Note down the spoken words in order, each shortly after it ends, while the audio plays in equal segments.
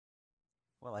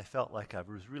Well, I felt like I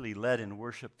was really led in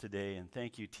worship today, and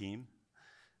thank you, team.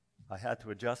 I had to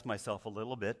adjust myself a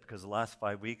little bit because the last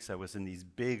 5 weeks I was in these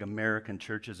big American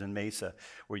churches in Mesa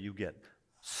where you get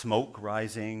smoke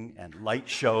rising and light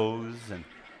shows, and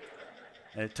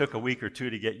it took a week or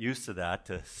two to get used to that,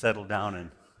 to settle down.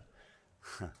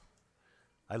 And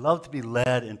I love to be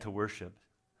led into worship.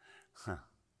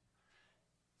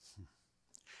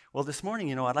 Well, this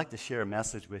morning, I'd like to share a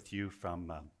message with you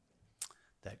from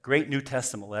that great New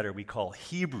Testament letter we call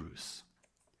Hebrews.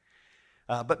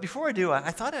 But before I do, I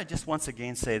thought I'd just once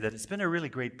again say that it's been a really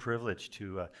great privilege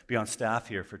to be on staff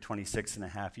here for 26 and a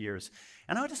half years.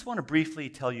 And I just want to briefly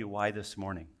tell you why this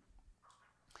morning.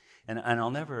 And I'll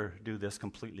never do this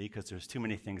completely because there's too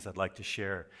many things I'd like to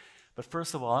share. But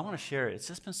first of all, I want to share, it's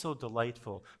just been so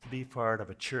delightful to be part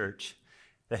of a church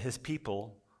that has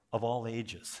people of all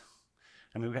ages.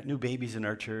 I mean, we've got new babies in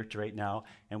our church right now,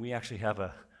 and we actually have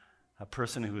a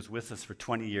person who was with us for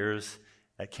 20 years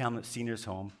at Kamloops Seniors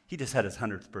Home. He just had his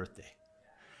 100th birthday.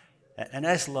 And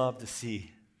I just love to see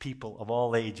people of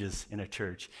all ages in a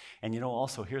church. And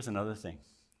also, here's another thing.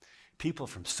 People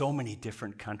from so many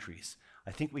different countries.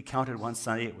 I think we counted one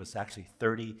Sunday, it was actually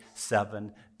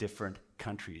 37 different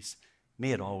countries.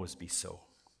 May it always be so.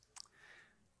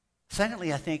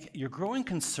 Secondly, I think your growing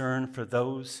concern for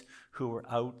those who are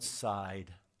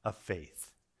outside of faith.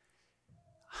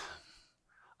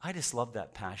 I just love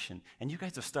that passion. And you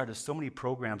guys have started so many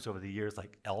programs over the years,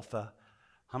 like Alpha.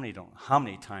 How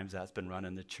many times that's been run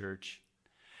in the church?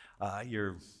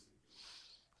 Your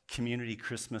community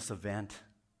Christmas event,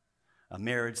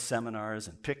 marriage seminars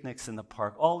and picnics in the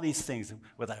park, all these things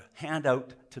with a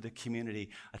handout to the community.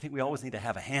 I think we always need to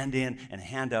have a hand in and a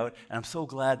hand out, and I'm so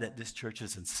glad that this church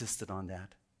has insisted on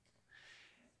that.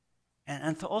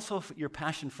 And also your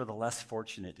passion for the less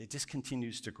fortunate, it just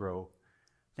continues to grow.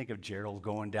 Think of Gerald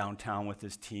going downtown with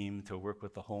his team to work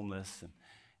with the homeless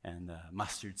and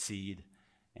Mustard Seed.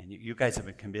 And you guys have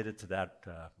been committed to that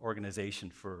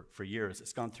organization for years.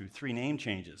 It's gone through 3 name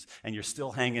changes, and you're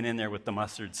still hanging in there with the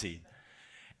Mustard Seed.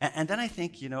 And then I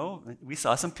think, we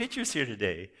saw some pictures here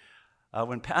today.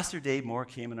 When Pastor Dave Moore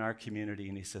came in our community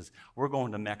and he says, we're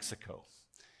going to Mexico.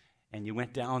 And you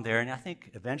went down there, and I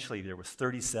think eventually there was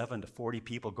 37 to 40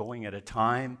 people going at a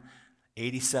time.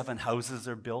 87 houses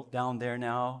are built down there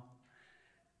now.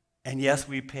 And yes,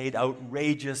 we paid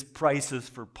outrageous prices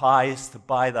for pies to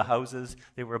buy the houses.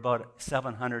 They were about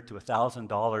 $700 to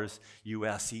 $1,000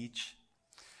 US each.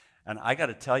 And I got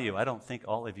to tell you, I don't think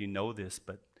all of you know this,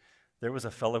 but there was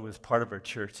a fellow who was part of our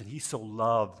church, and he so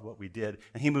loved what we did.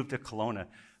 And he moved to Kelowna,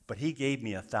 but he gave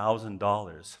me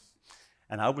 $1,000.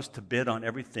 And I was to bid on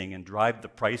everything and drive the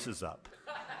prices up.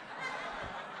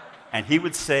 And he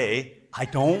would say, I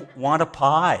don't want a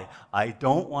pie. I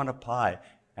don't want a pie.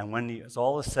 And when it's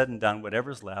all is said and done,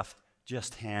 whatever's left,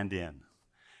 just hand in.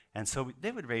 And so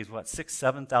they would raise,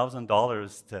 $6,000,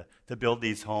 $7,000 to build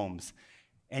these homes.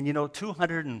 And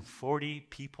 240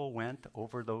 people went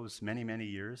over those many, many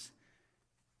years.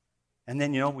 And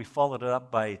then, we followed it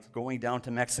up by going down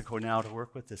to Mexico now to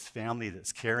work with this family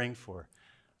that's caring for,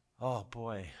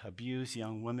 abused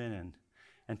young women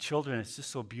and children. It's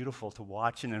just so beautiful to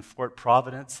watch. And in Fort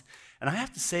Providence. And I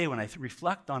have to say, when I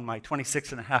reflect on my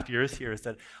 26 and a half years here, is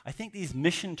that I think these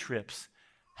mission trips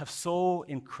have so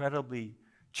incredibly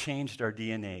changed our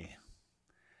DNA.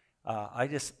 I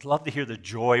just love to hear the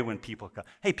joy when people come.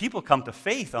 Hey, people come to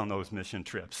faith on those mission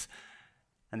trips.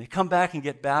 And they come back and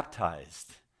get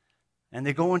baptized. And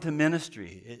they go into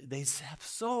ministry. They have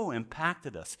so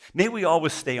impacted us. May we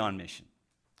always stay on mission.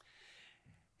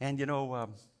 And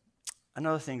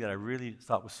another thing that I really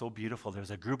thought was so beautiful,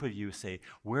 there's a group of you who say,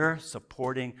 we're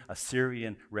supporting a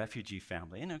Syrian refugee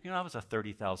family. And that was a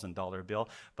 $30,000 bill,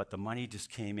 but the money just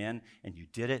came in and you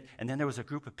did it. And then there was a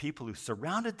group of people who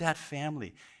surrounded that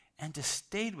family and just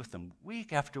stayed with them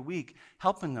week after week,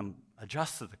 helping them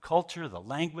adjust to the culture, the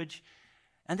language.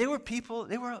 And they were people,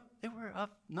 they were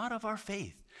not of our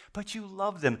faith, but you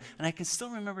loved them. And I can still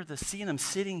remember seeing them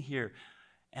sitting here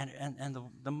and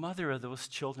the mother of those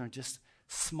children just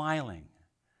smiling.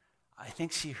 I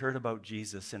think she heard about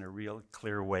Jesus in a real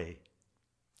clear way.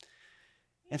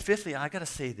 And fifthly, I got to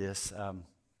say this. I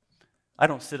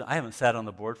haven't sat on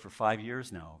the board for 5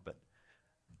 years now, but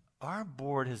our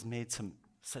board has made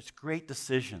such great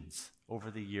decisions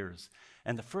over the years.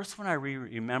 And the first one I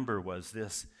remember was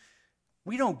this.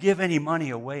 We don't give any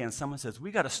money away, and someone says,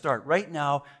 we got to start right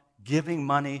now giving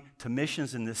money to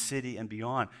missions in this city and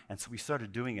beyond. And so we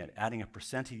started doing it, adding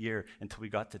 1% a year until we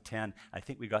got to 10. I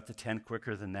think we got to 10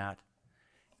 quicker than that.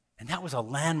 And that was a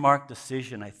landmark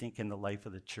decision, I think, in the life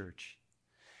of the church.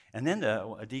 And then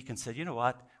a deacon said, you know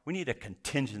what? We need a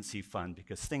contingency fund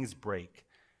because things break.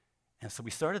 And so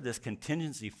we started this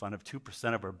contingency fund of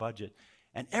 2% of our budget.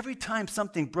 And every time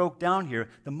something broke down here,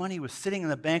 the money was sitting in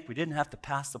the bank. We didn't have to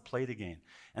pass the plate again.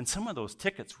 And some of those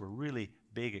tickets were really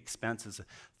big expenses,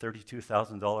 a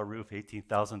 $32,000 roof,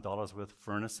 $18,000 worth of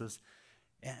furnaces.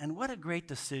 And what a great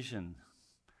decision.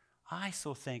 I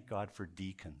so thank God for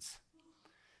deacons.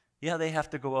 Yeah, they have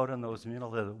to go out on those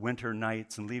middle of the winter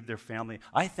nights and leave their family.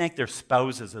 I thank their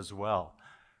spouses as well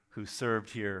who served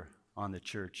here on the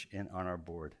church and on our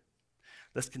board.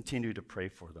 Let's continue to pray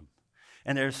for them.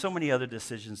 And there's so many other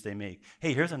decisions they make.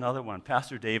 Hey, here's another one.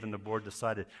 Pastor Dave and the board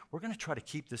decided, we're going to try to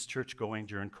keep this church going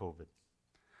during COVID.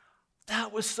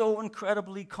 That was so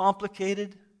incredibly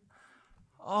complicated.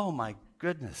 Oh, my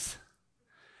goodness.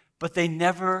 But they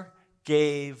never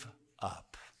gave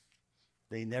up.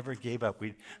 They never gave up.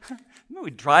 We'd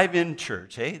drive-in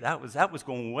church, hey? That was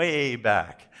going way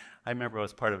back. I remember I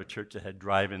was part of a church that had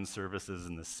drive-in services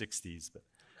in the 60s.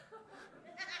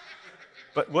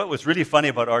 But what was really funny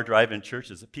about our drive-in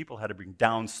church is that people had to bring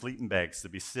down sleeping bags to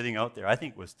be sitting out there. I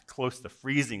think it was close to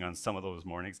freezing on some of those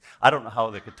mornings. I don't know how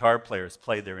the guitar players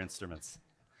played their instruments.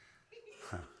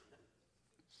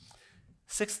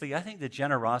 Sixthly, I think the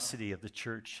generosity of the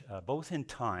church, both in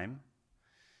time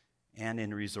and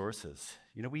in resources.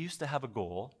 You know, we used to have a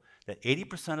goal that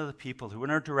 80% of the people who were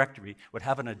in our directory would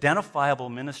have an identifiable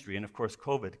ministry, and of course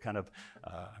COVID kind of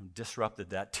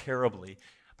disrupted that terribly.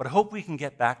 But I hope we can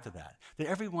get back to that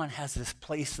everyone has this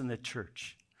place in the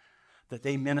church, that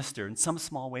they minister in some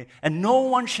small way, and no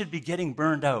one should be getting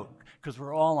burned out because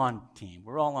we're all on team.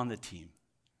 We're all on the team.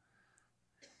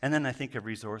 And then I think of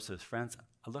resources. Friends,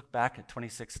 I look back at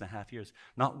 26 and a half years.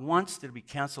 Not once did we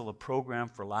cancel a program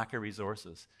for lack of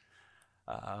resources.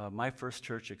 My first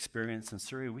church experience in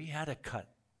Surrey, we had to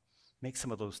make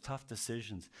some of those tough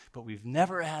decisions, but we've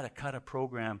never had to cut a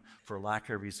program for lack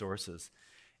of resources.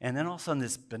 And then all of a sudden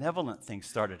this benevolent thing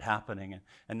started happening,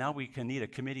 and now we can need a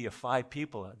committee of 5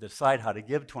 people to decide how to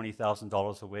give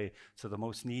 $20,000 away to the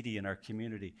most needy in our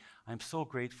community. I'm so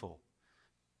grateful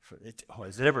for it. Oh,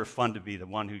 is it ever fun to be the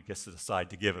one who gets to decide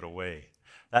to give it away?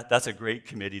 That's a great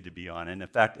committee to be on. And in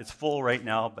fact, it's full right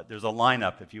now, but there's a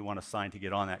lineup if you want to sign to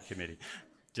get on that committee.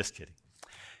 Just kidding.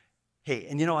 Hey,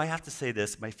 and you know, I have to say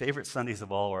this, my favorite Sundays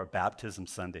of all are baptism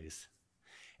Sundays.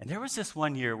 And there was this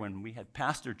one year when we had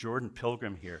Pastor Jordan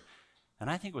Pilgrim here, and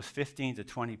I think it was 15 to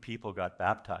 20 people got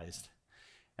baptized.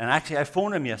 And actually, I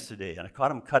phoned him yesterday, and I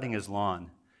caught him cutting his lawn.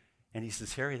 And he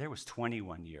says, Harry, there was 20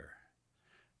 one year.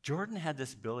 Jordan had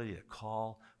this ability to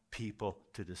call people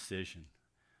to decision.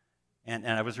 And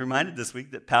I was reminded this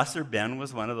week that Pastor Ben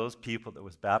was one of those people that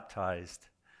was baptized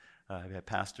by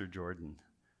Pastor Jordan.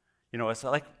 You know, it's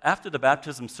like after the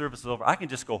baptism service is over, I can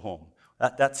just go home.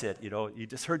 That's it. You know, you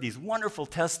just heard these wonderful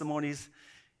testimonies.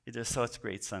 It is such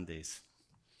great Sundays.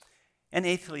 And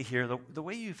eighthly here, the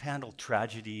way you've handled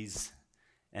tragedies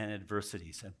and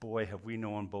adversities. And boy, have we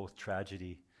known both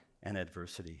tragedy and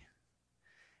adversity.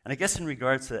 And I guess in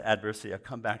regards to adversity, I'll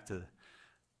come back to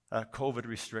COVID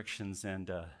restrictions.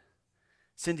 And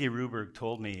Cindy Ruberg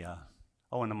told me,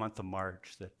 in the month of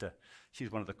March, that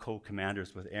she's one of the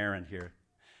co-commanders with Aaron here.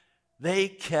 They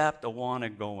kept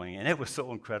Awana going, and it was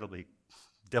so incredibly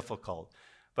difficult.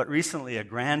 But recently, a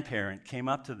grandparent came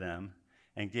up to them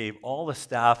and gave all the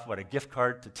staff, a gift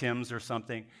card to Tim's or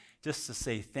something, just to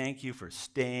say thank you for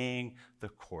staying the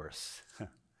course.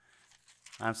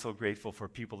 I'm so grateful for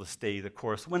people to stay the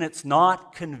course when it's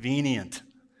not convenient.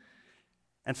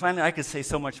 And finally, I could say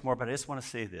so much more, but I just want to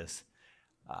say this.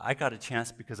 I got a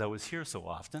chance because I was here so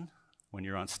often. When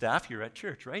you're on staff, you're at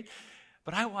church, right?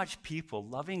 But I watch people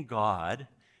loving God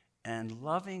and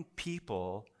loving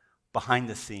people behind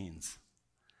the scenes.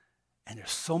 And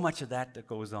there's so much of that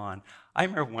goes on. I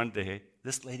remember one day,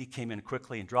 this lady came in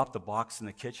quickly and dropped the box in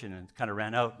the kitchen and kind of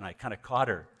ran out, and I kind of caught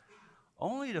her,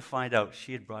 only to find out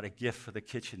she had brought a gift for the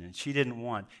kitchen, and she didn't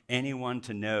want anyone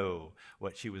to know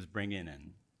what she was bringing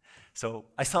in. So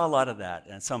I saw a lot of that,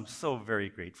 and so I'm so very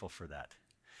grateful for that.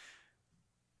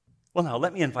 Well, now,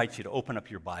 let me invite you to open up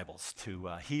your Bibles to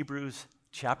Hebrews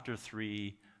chapter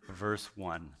 3, verse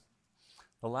 1.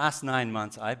 The last 9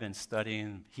 months, I've been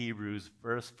studying Hebrews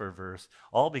verse for verse,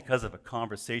 all because of a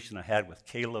conversation I had with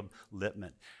Caleb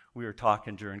Littman. We were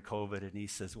talking during COVID, and he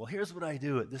says, well, here's what I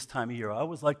do at this time of year. I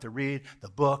always like to read the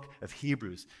book of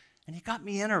Hebrews. And he got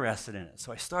me interested in it.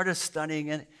 So I started studying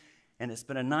it, and it's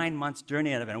been a 9-month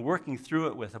journey, and I've been working through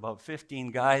it with about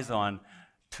 15 guys on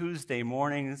Tuesday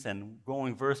mornings and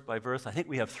going verse by verse. I think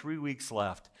we have 3 weeks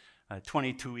left, a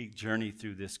 22-week journey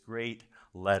through this great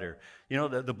letter. You know,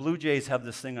 the Blue Jays have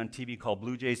this thing on TV called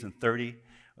Blue Jays in 30.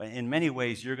 In many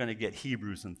ways, you're going to get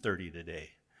Hebrews in 30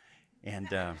 today. And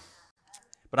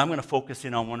but I'm going to focus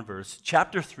in on one verse,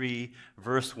 chapter 3,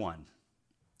 verse 1.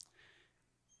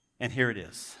 And here it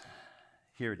is.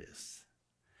 Here it is.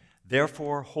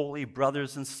 Therefore, holy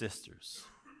brothers and sisters,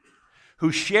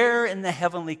 who share in the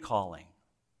heavenly calling,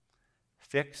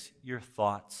 fix your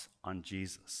thoughts on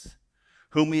Jesus,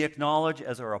 whom we acknowledge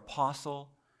as our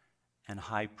apostle and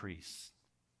high priest.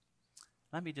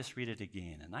 Let me just read it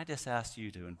again. And I just ask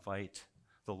you to invite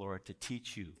the Lord to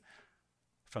teach you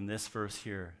from this verse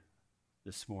here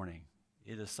this morning.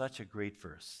 It is such a great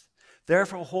verse.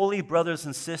 Therefore, holy brothers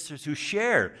and sisters who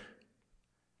share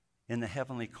in the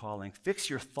heavenly calling, fix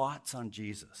your thoughts on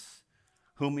Jesus,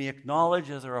 whom we acknowledge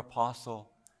as our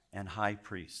apostle and high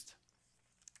priest.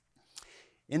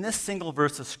 In this single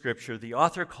verse of Scripture, the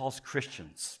author calls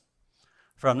Christians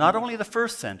from not only the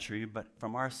first century, but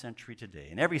from our century today,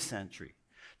 in every century,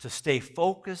 to stay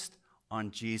focused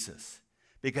on Jesus,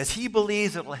 because he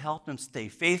believes it will help them stay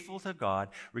faithful to God,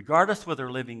 regardless whether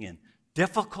they're living in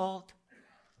difficult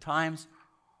times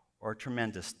or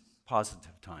tremendous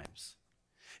positive times.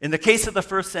 In the case of the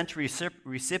first century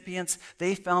recipients,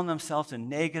 they found themselves in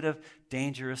negative,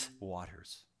 dangerous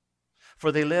waters,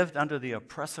 for they lived under the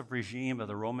oppressive regime of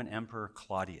the Roman Emperor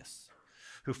Claudius,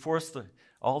 who forced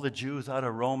all the Jews out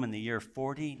of Rome in the year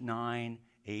 49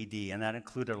 AD, and that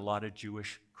included a lot of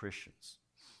Jewish Christians.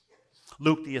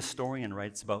 Luke the historian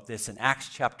writes about this in Acts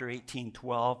chapter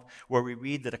 18:12, where we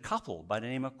read that a couple by the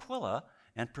name of Aquila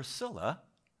and Priscilla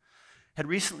had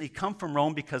recently come from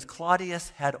Rome because Claudius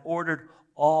had ordered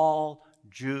all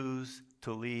Jews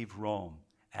to leave Rome,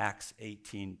 Acts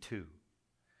 18:2.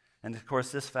 And of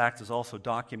course, this fact is also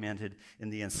documented in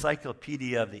the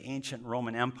Encyclopedia of the Ancient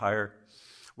Roman Empire,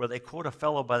 where they quote a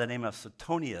fellow by the name of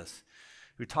Suetonius,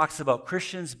 who talks about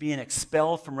Christians being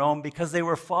expelled from Rome because they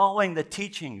were following the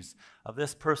teachings of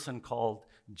this person called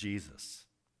Jesus.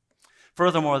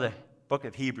 Furthermore, the book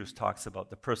of Hebrews talks about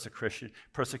the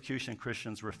persecution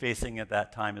Christians were facing at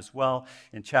that time as well.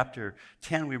 In chapter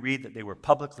 10, we read that they were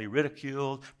publicly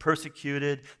ridiculed,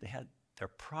 persecuted, they had their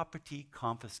property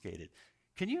confiscated.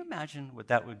 Can you imagine what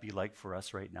that would be like for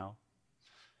us right now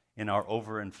in our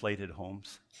overinflated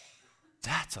homes?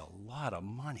 That's a lot of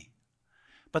money.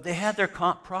 But they had their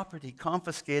property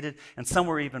confiscated, and some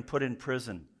were even put in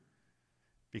prison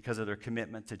because of their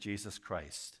commitment to Jesus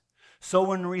Christ.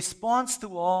 So in response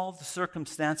to all the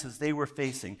circumstances they were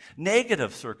facing,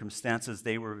 negative circumstances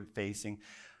they were facing,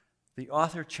 the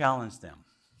author challenged them.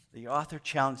 The author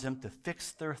challenged them to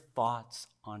fix their thoughts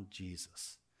on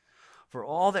Jesus, for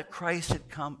all that Christ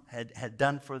had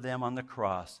done for them on the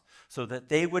cross, so that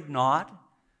they would not,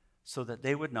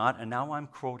 and now I'm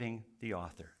quoting the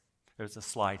author. There's a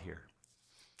slide here.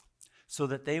 So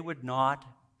that they would not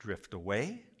drift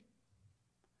away,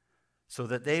 so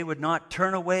that they would not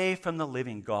turn away from the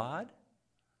living God,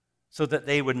 so that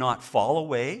they would not fall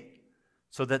away,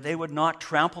 so that they would not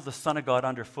trample the Son of God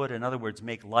underfoot, in other words,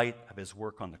 make light of his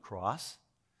work on the cross,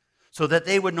 so that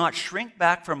they would not shrink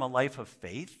back from a life of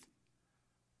faith,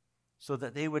 so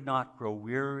that they would not grow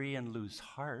weary and lose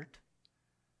heart,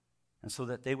 and so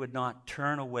that they would not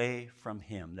turn away from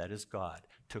him, that is God,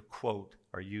 to quote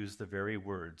or use the very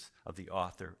words of the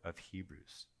author of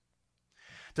Hebrews.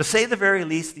 To say the very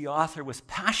least, the author was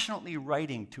passionately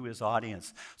writing to his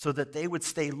audience so that they would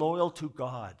stay loyal to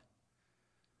God.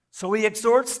 So he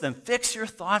exhorts them, fix your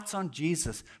thoughts on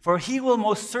Jesus, for he will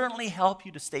most certainly help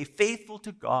you to stay faithful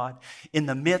to God in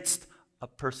the midst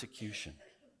of persecution.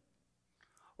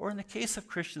 Or in the case of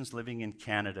Christians living in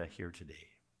Canada here today,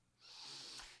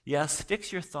 yes,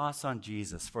 fix your thoughts on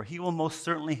Jesus, for he will most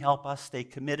certainly help us stay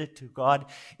committed to God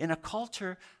in a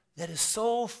culture that is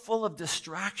so full of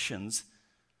distractions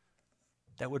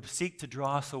that would seek to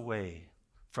draw us away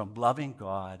from loving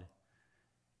God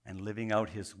and living out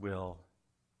his will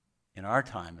in our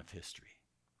time of history.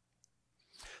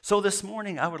 So this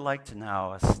morning, I would like to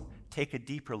now take a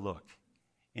deeper look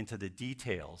into the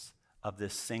details of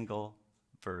this single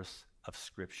verse of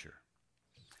Scripture.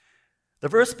 The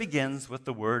verse begins with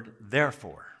the word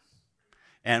therefore.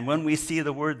 And when we see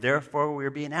the word therefore,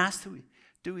 we're being asked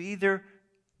to either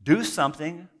do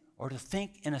something or to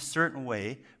think in a certain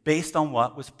way based on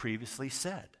what was previously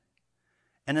said.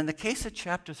 And in the case of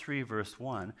chapter 3, verse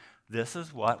 1, this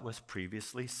is what was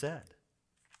previously said.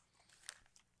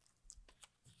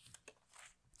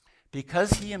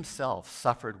 Because he himself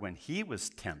suffered when he was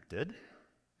tempted,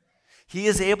 he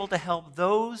is able to help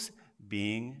those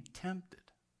being tempted.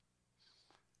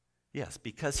 Yes,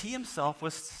 because he himself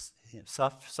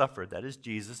suffered, that is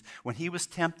Jesus, when he was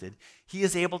tempted, he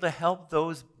is able to help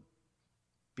those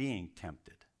being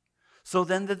tempted. So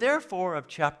then the therefore of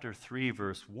chapter 3,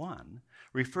 verse 1,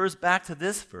 refers back to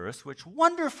this verse, which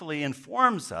wonderfully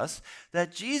informs us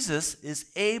that Jesus is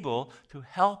able to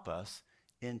help us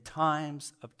in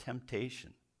times of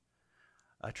temptation.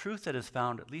 A truth that is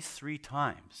found at least 3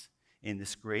 times in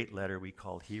this great letter we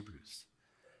call Hebrews.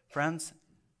 Friends,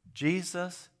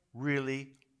 Jesus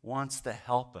really wants to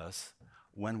help us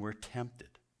when we're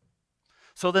tempted.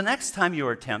 So the next time you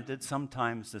are tempted,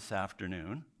 sometimes this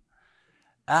afternoon,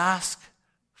 ask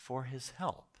for his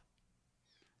help.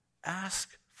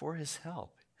 Ask for his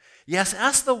help. Yes,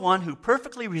 ask the one who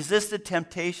perfectly resisted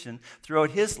temptation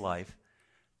throughout his life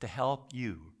to help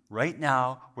you right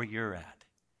now where you're at.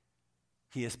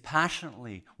 He is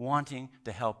passionately wanting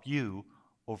to help you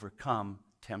overcome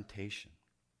temptation.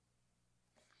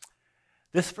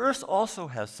 This verse also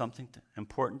has something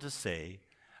important to say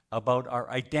about our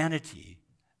identity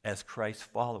as Christ's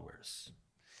followers.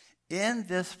 In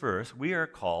this verse, we are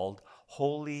called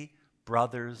holy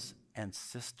brothers and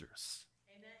sisters.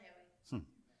 Amen.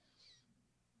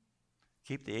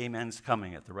 Keep the amens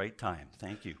coming at the right time.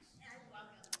 Thank you.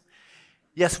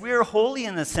 Yes, we are holy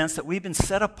in the sense that we've been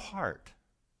set apart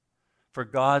for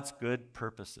God's good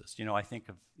purposes. You know, I think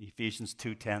of Ephesians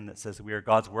 2:10 that says we are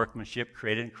God's workmanship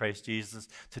created in Christ Jesus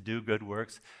to do good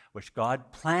works, which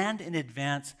God planned in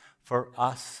advance for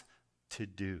us to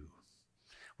do.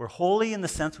 We're holy in the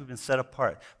sense we've been set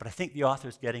apart, but I think the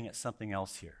author's getting at something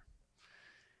else here.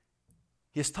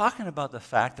 He's talking about the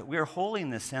fact that we are holy in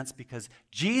this sense because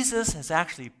Jesus has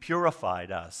actually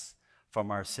purified us from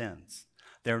our sins.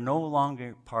 They're no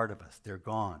longer part of us. They're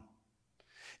gone.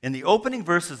 In the opening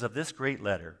verses of this great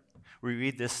letter, we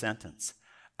read this sentence.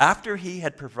 After he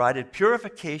had provided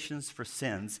purifications for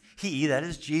sins, he, that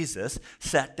is Jesus,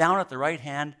 sat down at the right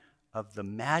hand of the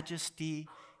majesty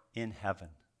in heaven.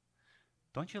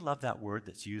 Don't you love that word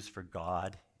that's used for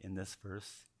God in this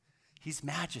verse? He's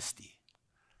majesty.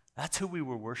 That's who we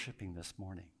were worshiping this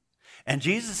morning. And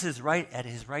Jesus is right at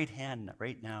his right hand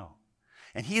right now.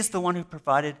 And he is the one who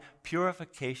provided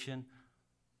purification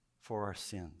for our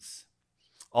sins.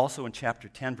 Also in chapter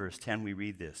 10, verse 10, we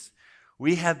read this.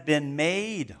 We have been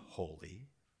made holy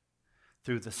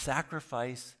through the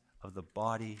sacrifice of the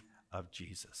body of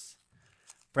Jesus.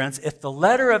 Friends, if the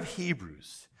letter of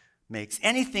Hebrews makes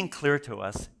anything clear to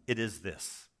us, it is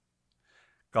this.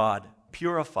 God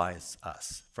purifies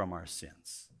us from our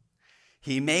sins.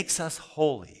 He makes us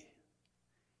holy.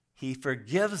 He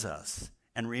forgives us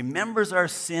and remembers our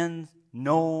sins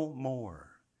no more.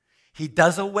 He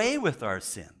does away with our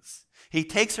sins. He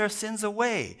takes our sins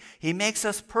away. He makes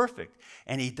us perfect.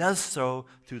 And he does so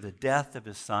through the death of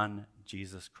his Son,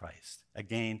 Jesus Christ.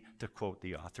 Again, to quote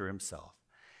the author himself.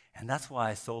 And that's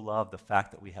why I so love the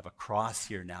fact that we have a cross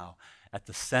here now at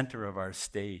the center of our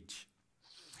stage.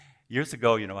 Years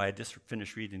ago, I had just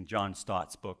finished reading John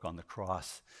Stott's book on the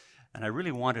cross. And I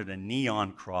really wanted a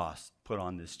neon cross put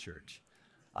on this church.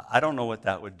 I don't know what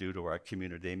that would do to our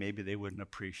community. Maybe they wouldn't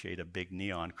appreciate a big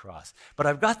neon cross. But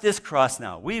I've got this cross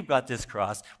now. We've got this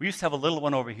cross. We used to have a little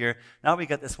one over here. Now we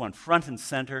got this one front and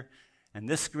center, and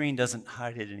this screen doesn't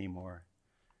hide it anymore.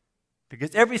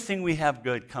 Because everything we have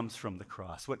good comes from the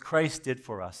cross, what Christ did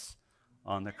for us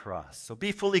on the cross. So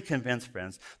be fully convinced,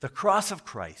 friends. The cross of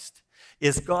Christ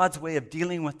is God's way of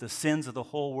dealing with the sins of the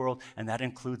whole world, and that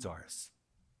includes ours.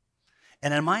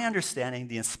 And in my understanding,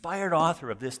 the inspired author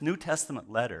of this New Testament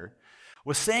letter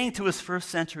was saying to his first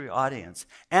century audience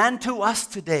and to us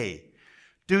today,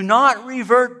 do not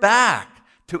revert back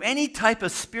to any type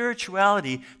of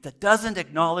spirituality that doesn't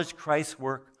acknowledge Christ's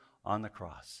work on the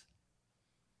cross.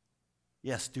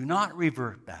 Yes, do not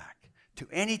revert back to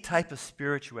any type of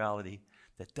spirituality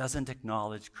that doesn't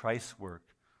acknowledge Christ's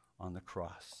work on the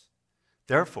cross.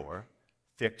 Therefore,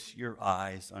 fix your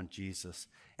eyes on Jesus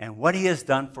and what he has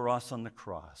done for us on the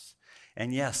cross.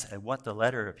 And yes, and what the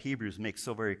letter of Hebrews makes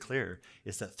so very clear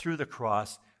is that through the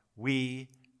cross, we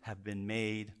have been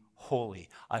made holy.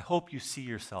 I hope you see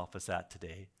yourself as that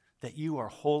today, that you are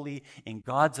holy in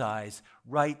God's eyes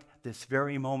right this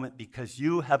very moment because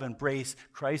you have embraced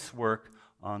Christ's work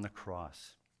on the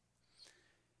cross.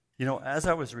 As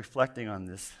I was reflecting on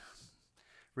this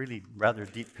really rather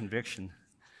deep conviction,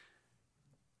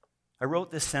 I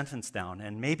wrote this sentence down,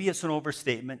 and maybe it's an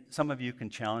overstatement. Some of you can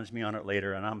challenge me on it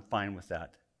later, and I'm fine with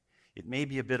that. It may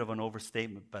be a bit of an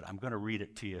overstatement, but I'm going to read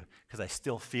it to you because I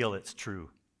still feel it's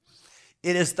true.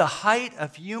 It is the height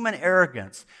of human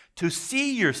arrogance to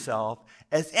see yourself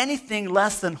as anything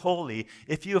less than holy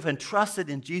if you have entrusted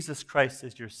in Jesus Christ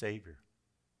as your Savior.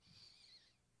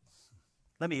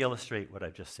 Let me illustrate what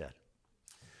I've just said.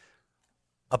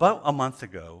 About a month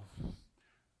ago,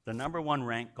 the number 1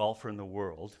 ranked golfer in the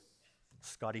world,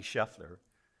 Scottie Scheffler,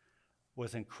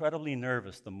 was incredibly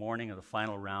nervous the morning of the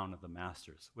final round of the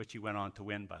Masters, which he went on to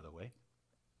win, by the way.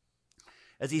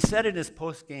 As he said in his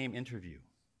post-game interview,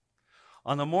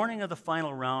 "On the morning of the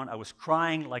final round, I was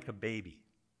crying like a baby.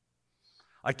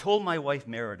 I told my wife,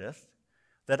 Meredith,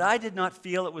 that I did not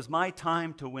feel it was my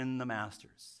time to win the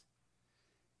Masters.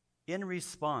 In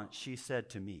response, she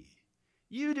said to me,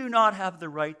 'You do not have the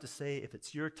right to say if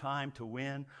it's your time to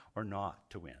win or not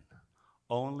to win.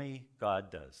 Only God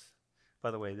does.'" By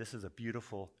the way, this is a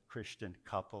beautiful Christian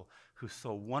couple who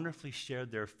so wonderfully shared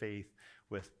their faith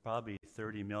with probably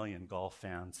 30 million golf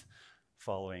fans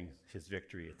following his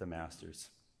victory at the Masters.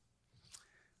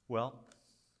 Well,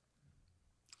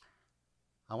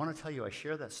 I want to tell you, I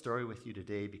share that story with you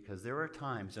today because there are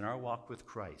times in our walk with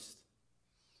Christ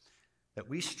that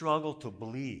we struggle to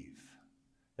believe,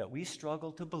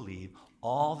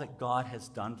 all that God has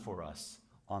done for us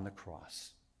on the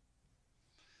cross.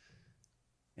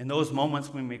 In those moments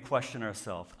when we question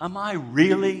ourselves, am I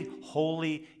really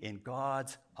holy in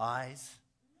God's eyes?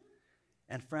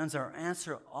 And friends, our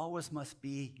answer always must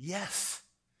be yes.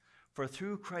 For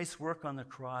through Christ's work on the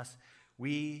cross,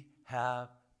 we have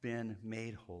been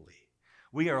made holy.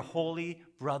 We are holy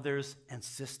brothers and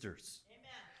sisters.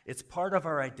 Amen. It's part of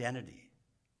our identity.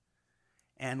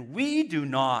 And we do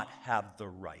not have the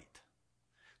right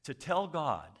to tell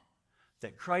God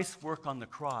that Christ's work on the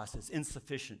cross is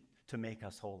insufficient to make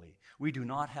us holy. We do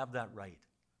not have that right.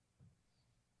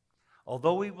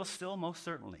 Although we will still most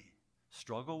certainly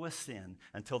struggle with sin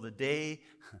until the day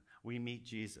we meet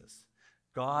Jesus,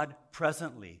 God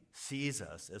presently sees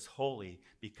us as holy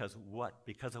because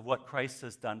of what Christ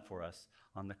has done for us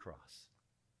on the cross.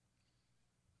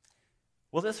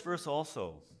 Well, this verse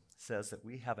also says that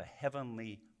we have a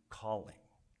heavenly calling.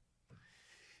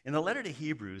 In the letter to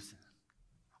Hebrews,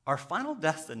 our final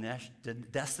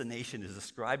destination is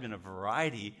described in a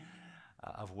variety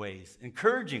of ways,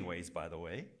 encouraging ways, by the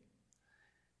way.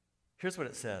 Here's what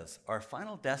it says. Our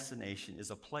final destination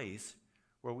is a place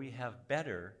where we have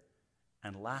better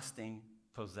and lasting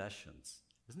possessions.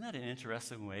 Isn't that an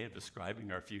interesting way of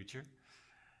describing our future?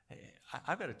 Hey,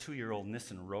 I've got a 2-year-old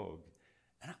Nissan Rogue,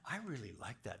 and I really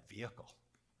like that vehicle.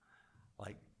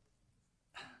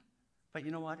 But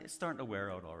you know what? It's starting to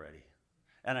wear out already.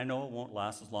 And I know it won't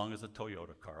last as long as a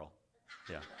Toyota, Carl.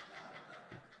 Yeah.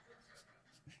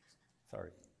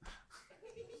 Sorry.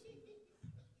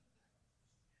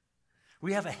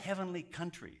 We have a heavenly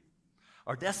country.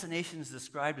 Our destination is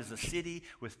described as a city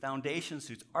with foundations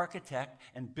whose architect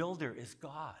and builder is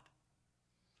God.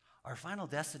 Our final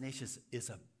destination is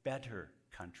a better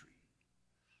country.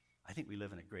 I think we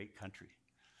live in a great country,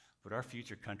 but our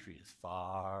future country is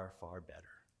far, far better.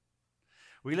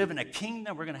 We live in a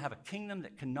kingdom. We're going to have a kingdom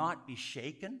that cannot be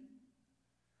shaken,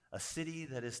 a city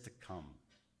that is to come.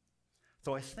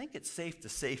 So I think it's safe to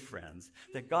say, friends,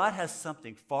 that God has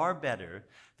something far better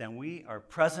than we are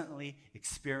presently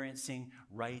experiencing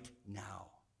right now.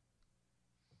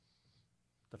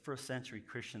 The first century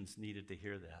Christians needed to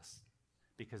hear this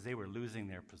because they were losing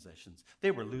their possessions.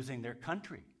 They were losing their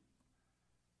country.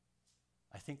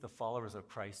 I think the followers of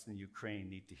Christ in Ukraine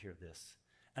need to hear this.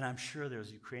 And I'm sure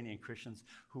there's Ukrainian Christians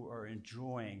who are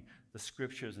enjoying the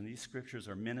scriptures, and these scriptures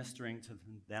are ministering to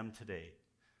them today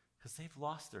because they've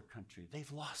lost their country.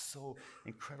 They've lost so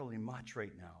incredibly much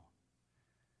right now.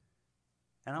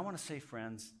 And I want to say,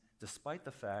 friends, despite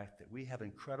the fact that we have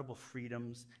incredible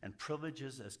freedoms and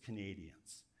privileges as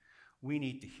Canadians, we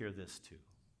need to hear this too.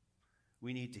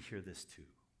 We need to hear this too.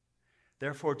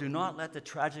 Therefore, do not let the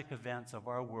tragic events of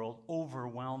our world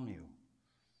overwhelm you.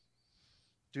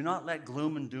 Do not let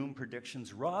gloom and doom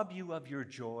predictions rob you of your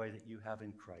joy that you have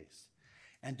in Christ.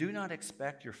 And do not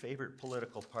expect your favorite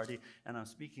political party, and I'm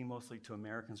speaking mostly to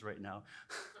Americans right now.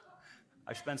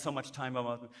 I've spent so much time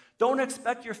on it. Don't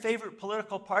expect your favorite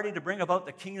political party to bring about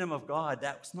the kingdom of God.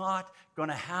 That's not going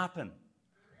to happen.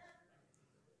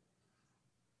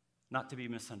 Not to be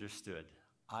misunderstood.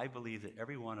 I believe that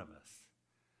every one of us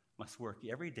must work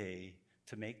every day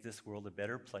to make this world a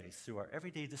better place through our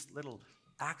everyday, just little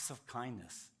acts of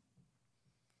kindness.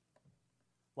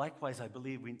 Likewise, I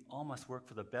believe we all must work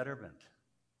for the betterment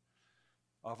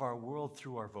of our world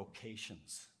through our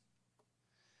vocations.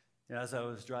 And as I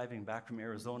was driving back from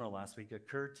Arizona last week, it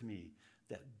occurred to me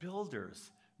that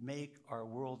builders make our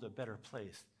world a better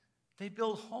place. They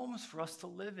build homes for us to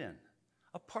live in,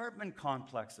 apartment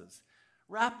complexes,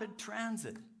 rapid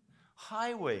transit,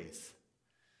 highways.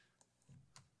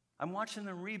 I'm watching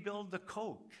them rebuild the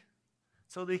Coke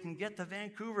so they can get to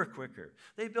Vancouver quicker.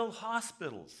 They build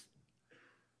hospitals.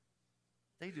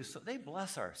 They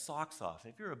bless our socks off.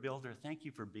 If you're a builder, thank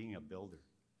you for being a builder.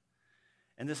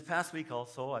 And this past week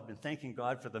also, I've been thanking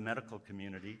God for the medical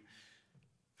community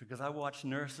because I watched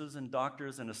nurses and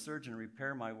doctors and a surgeon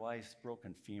repair my wife's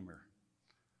broken femur.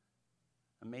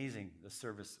 Amazing the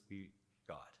service we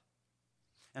got.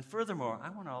 And furthermore, I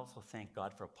want to also thank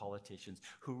God for politicians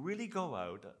who really go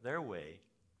out their way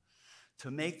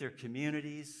to make their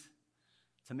communities,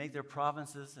 to make their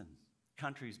provinces and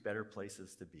countries better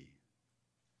places to be.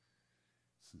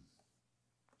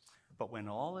 But when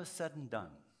all is said and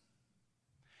done,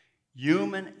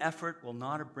 human effort will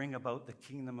not bring about the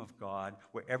kingdom of God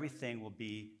where everything will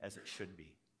be as it should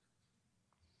be.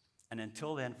 And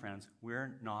until then, friends,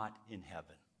 we're not in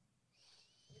heaven.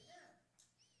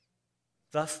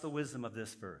 Thus, the wisdom of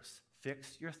this verse: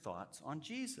 fix your thoughts on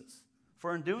Jesus.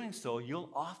 For in doing so,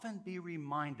 you'll often be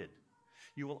reminded.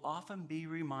 You will often be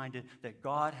reminded that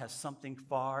God has something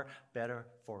far better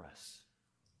for us.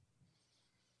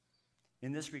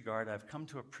 In this regard, I've come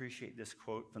to appreciate this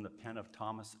quote from the pen of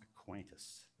Thomas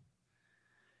Aquinas.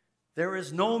 There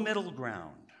is no middle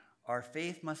ground. Our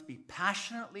faith must be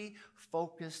passionately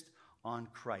focused on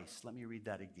Christ. Let me read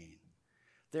that again.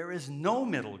 There is no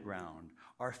middle ground.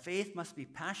 Our faith must be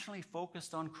passionately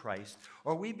focused on Christ,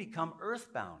 or we become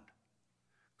earthbound,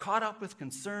 caught up with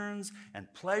concerns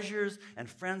and pleasures and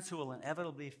friends who will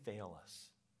inevitably fail us.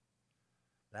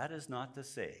 That is not to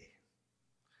say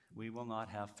we will not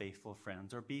have faithful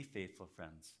friends or be faithful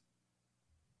friends.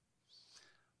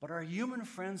 But our human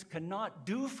friends cannot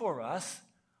do for us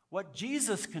what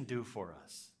Jesus can do for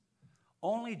us.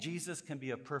 Only Jesus can be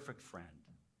a perfect friend.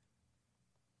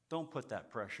 Don't put that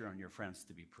pressure on your friends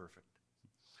to be perfect.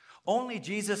 Only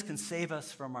Jesus can save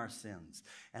us from our sins.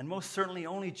 And most certainly,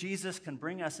 only Jesus can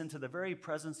bring us into the very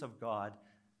presence of God,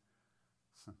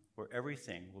 where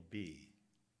everything will be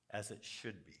as it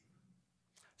should be.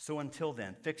 So until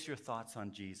then, fix your thoughts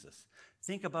on Jesus.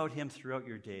 Think about him throughout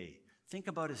your day. Think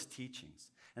about his teachings.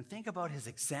 And think about his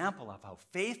example of how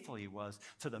faithful he was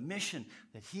to the mission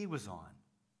that he was on.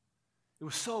 It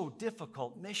was so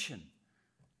difficult mission,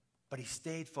 but he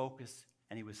stayed focused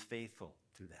and he was faithful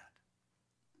to that.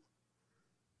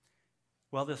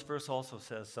 Well, this verse also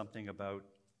says something about,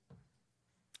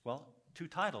 two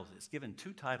titles. It's given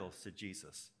two titles to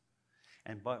Jesus.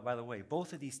 And by the way,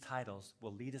 both of these titles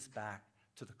will lead us back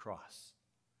to the cross.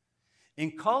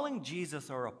 In calling Jesus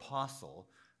our apostle,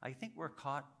 I think we're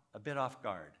caught a bit off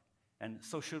guard. And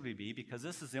so should we be, because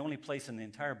this is the only place in the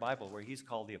entire Bible where he's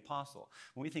called the apostle.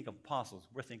 When we think of apostles,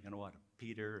 we're thinking of what?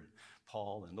 Peter and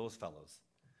Paul and those fellows.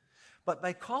 But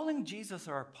by calling Jesus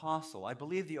our apostle, I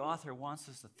believe the author wants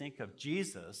us to think of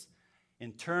Jesus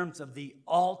in terms of the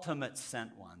ultimate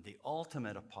sent one, the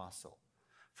ultimate apostle.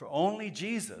 For only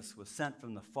Jesus was sent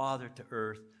from the Father to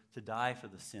earth to die for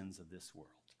the sins of this world.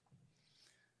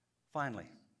 Finally,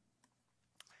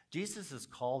 Jesus is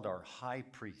called our high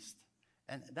priest.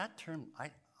 And that term,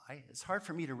 it's hard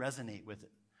for me to resonate with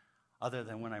it other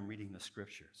than when I'm reading the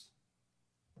scriptures.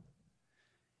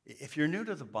 If you're new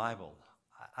to the Bible,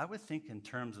 I would think in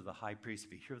terms of the high priest,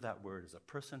 if you hear that word, as a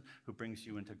person who brings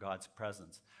you into God's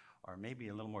presence, or maybe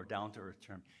a little more down-to-earth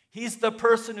term, he's the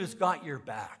person who's got your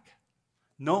back.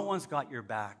 No one's got your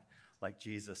back like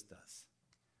Jesus does.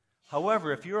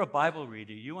 However, if you're a Bible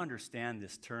reader, you understand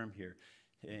this term here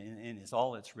in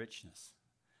all its richness.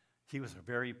 He was a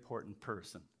very important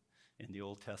person in the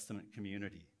Old Testament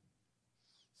community.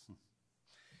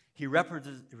 He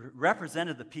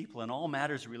represented the people in all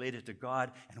matters related to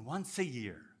God, and once a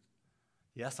year,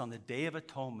 yes, on the Day of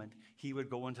Atonement, he would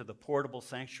go into the portable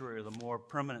sanctuary or the more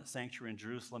permanent sanctuary in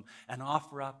Jerusalem and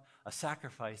offer up a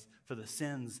sacrifice for the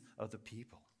sins of the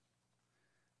people.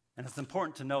 And it's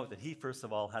important to note that he, first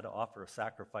of all, had to offer a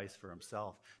sacrifice for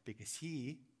himself because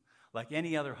he, like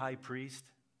any other high priest,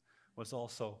 was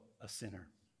also a sinner.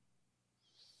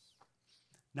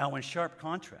 Now, in sharp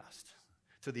contrast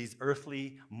to these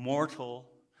earthly, mortal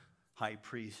high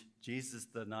priests, Jesus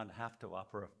did not have to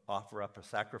offer up a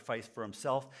sacrifice for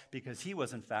himself because he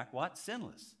was, in fact, what?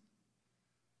 Sinless.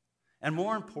 And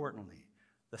more importantly,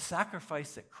 the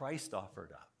sacrifice that Christ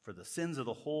offered up for the sins of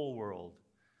the whole world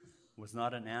was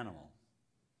not an animal.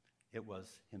 It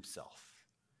was himself.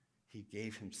 He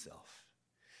gave himself.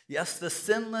 Yes, the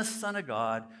sinless Son of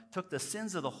God took the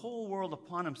sins of the whole world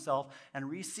upon himself and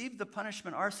received the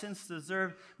punishment our sins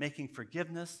deserved, making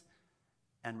forgiveness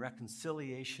and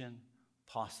reconciliation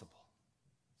possible.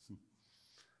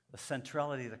 The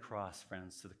centrality of the cross,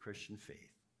 friends, to the Christian faith.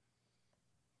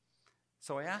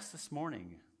 So I ask this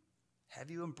morning, have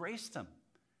you embraced him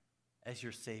as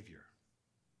your Savior?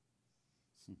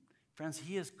 Friends,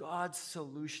 he is God's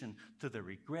solution to the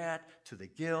regret, to the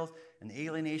guilt, and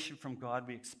alienation from God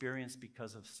we experience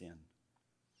because of sin.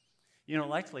 You know,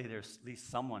 likely there's at least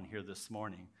someone here this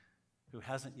morning who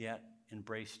hasn't yet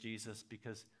embraced Jesus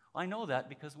because, I know that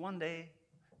because one day,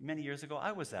 many years ago,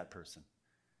 I was that person.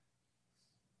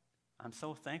 I'm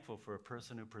so thankful for a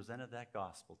person who presented that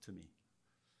gospel to me.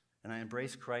 And I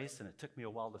embraced Christ, and it took me a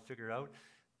while to figure it out,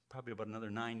 probably about another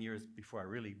 9 years before I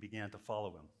really began to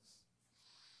follow him.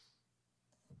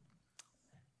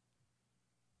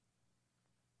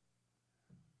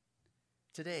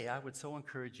 Today, I would so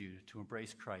encourage you to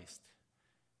embrace Christ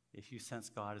if you sense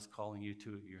God is calling you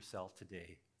to yourself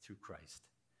today through Christ.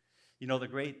 You know, the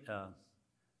great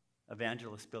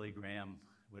evangelist Billy Graham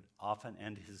would often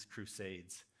end his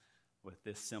crusades with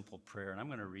this simple prayer, and I'm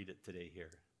going to read it today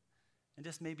here. And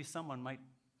just maybe someone might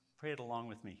pray it along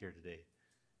with me here today.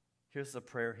 Here's the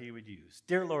prayer he would use.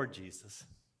 Dear Lord Jesus,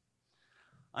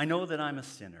 I know that I'm a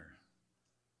sinner.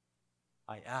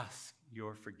 I ask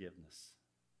your forgiveness.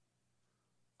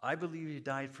 I believe you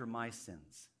died for my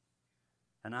sins.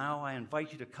 And now I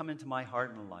invite you to come into my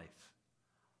heart and life.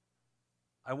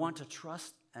 I want to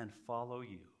trust and follow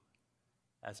you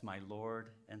as my Lord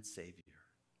and Savior.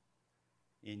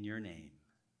 In your name,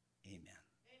 amen.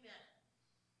 Amen.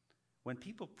 When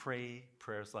people pray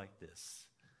prayers like this,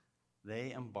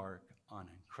 they embark on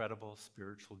an incredible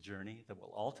spiritual journey that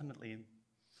will ultimately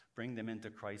bring them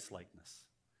into Christ's likeness.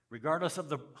 Regardless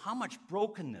of how much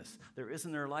brokenness there is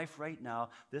in their life right now,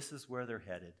 this is where they're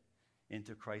headed,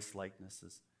 into Christ's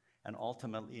likenesses and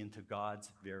ultimately into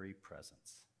God's very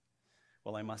presence.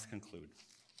 Well, I must conclude.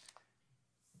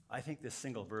 I think this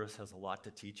single verse has a lot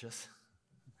to teach us.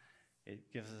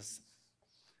 It gives us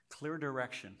clear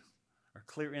direction or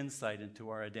clear insight into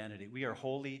our identity. We are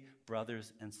holy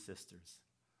brothers and sisters.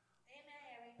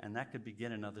 Amen. And that could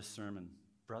begin another sermon.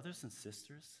 Brothers and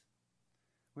sisters,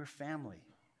 we're family.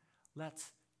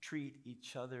 Let's treat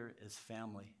each other as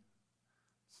family.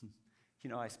 You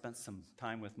know, I spent some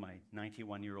time with my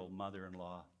 91-year-old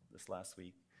mother-in-law this last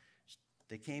week.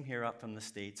 They came here up from the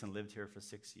States and lived here for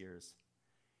 6 years.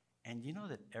 And you know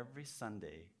that every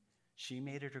Sunday, she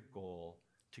made it her goal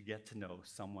to get to know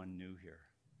someone new here.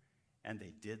 And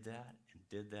they did that and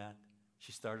did that.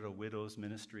 She started a widow's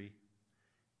ministry.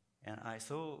 And I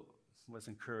so was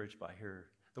encouraged by her,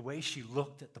 the way she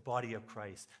looked at the body of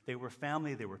Christ. They were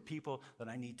family, they were people that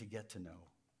I need to get to know.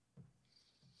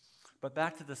 But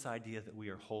back to this idea that we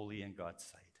are holy in God's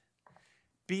sight.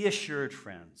 Be assured,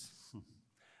 friends,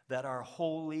 that our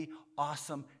holy,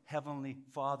 awesome Heavenly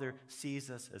Father sees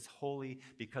us as holy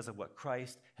because of what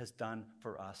Christ has done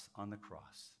for us on the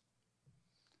cross.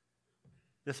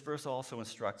 This verse also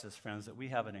instructs us, friends, that we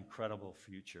have an incredible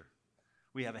future.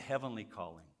 We have a heavenly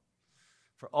calling.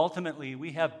 For ultimately,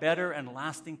 we have better and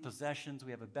lasting possessions.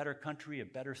 We have a better country, a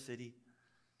better city,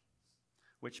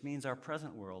 which means our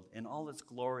present world, in all its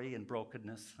glory and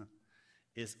brokenness,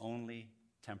 is only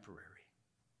temporary.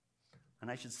 And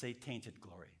I should say tainted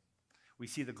glory. We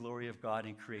see the glory of God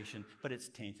in creation, but it's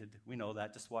tainted. We know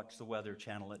that. Just watch the Weather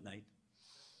Channel at night.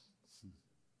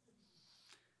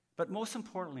 But most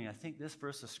importantly, I think this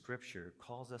verse of Scripture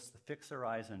calls us to fix our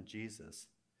eyes on Jesus.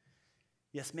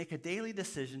 Yes, make a daily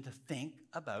decision to think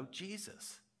about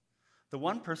Jesus, the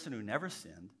one person who never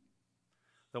sinned,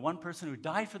 the one person who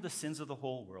died for the sins of the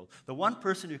whole world, the one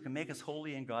person who can make us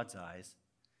holy in God's eyes.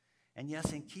 And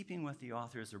yes, in keeping with the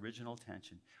author's original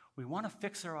intention, we want to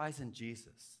fix our eyes on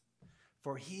Jesus,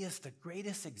 for he is the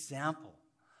greatest example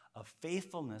of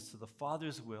faithfulness to the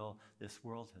Father's will this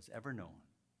world has ever known.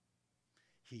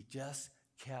 He just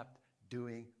kept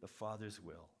doing the Father's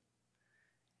will.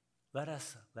 Let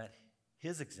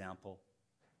his example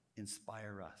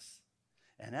inspire us.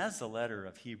 And as the letter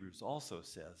of Hebrews also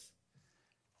says,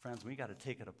 friends, we got to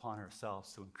take it upon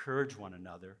ourselves to encourage one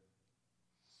another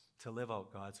to live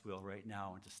out God's will right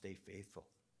now and to stay faithful.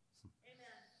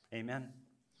 Amen. Amen.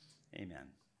 Amen.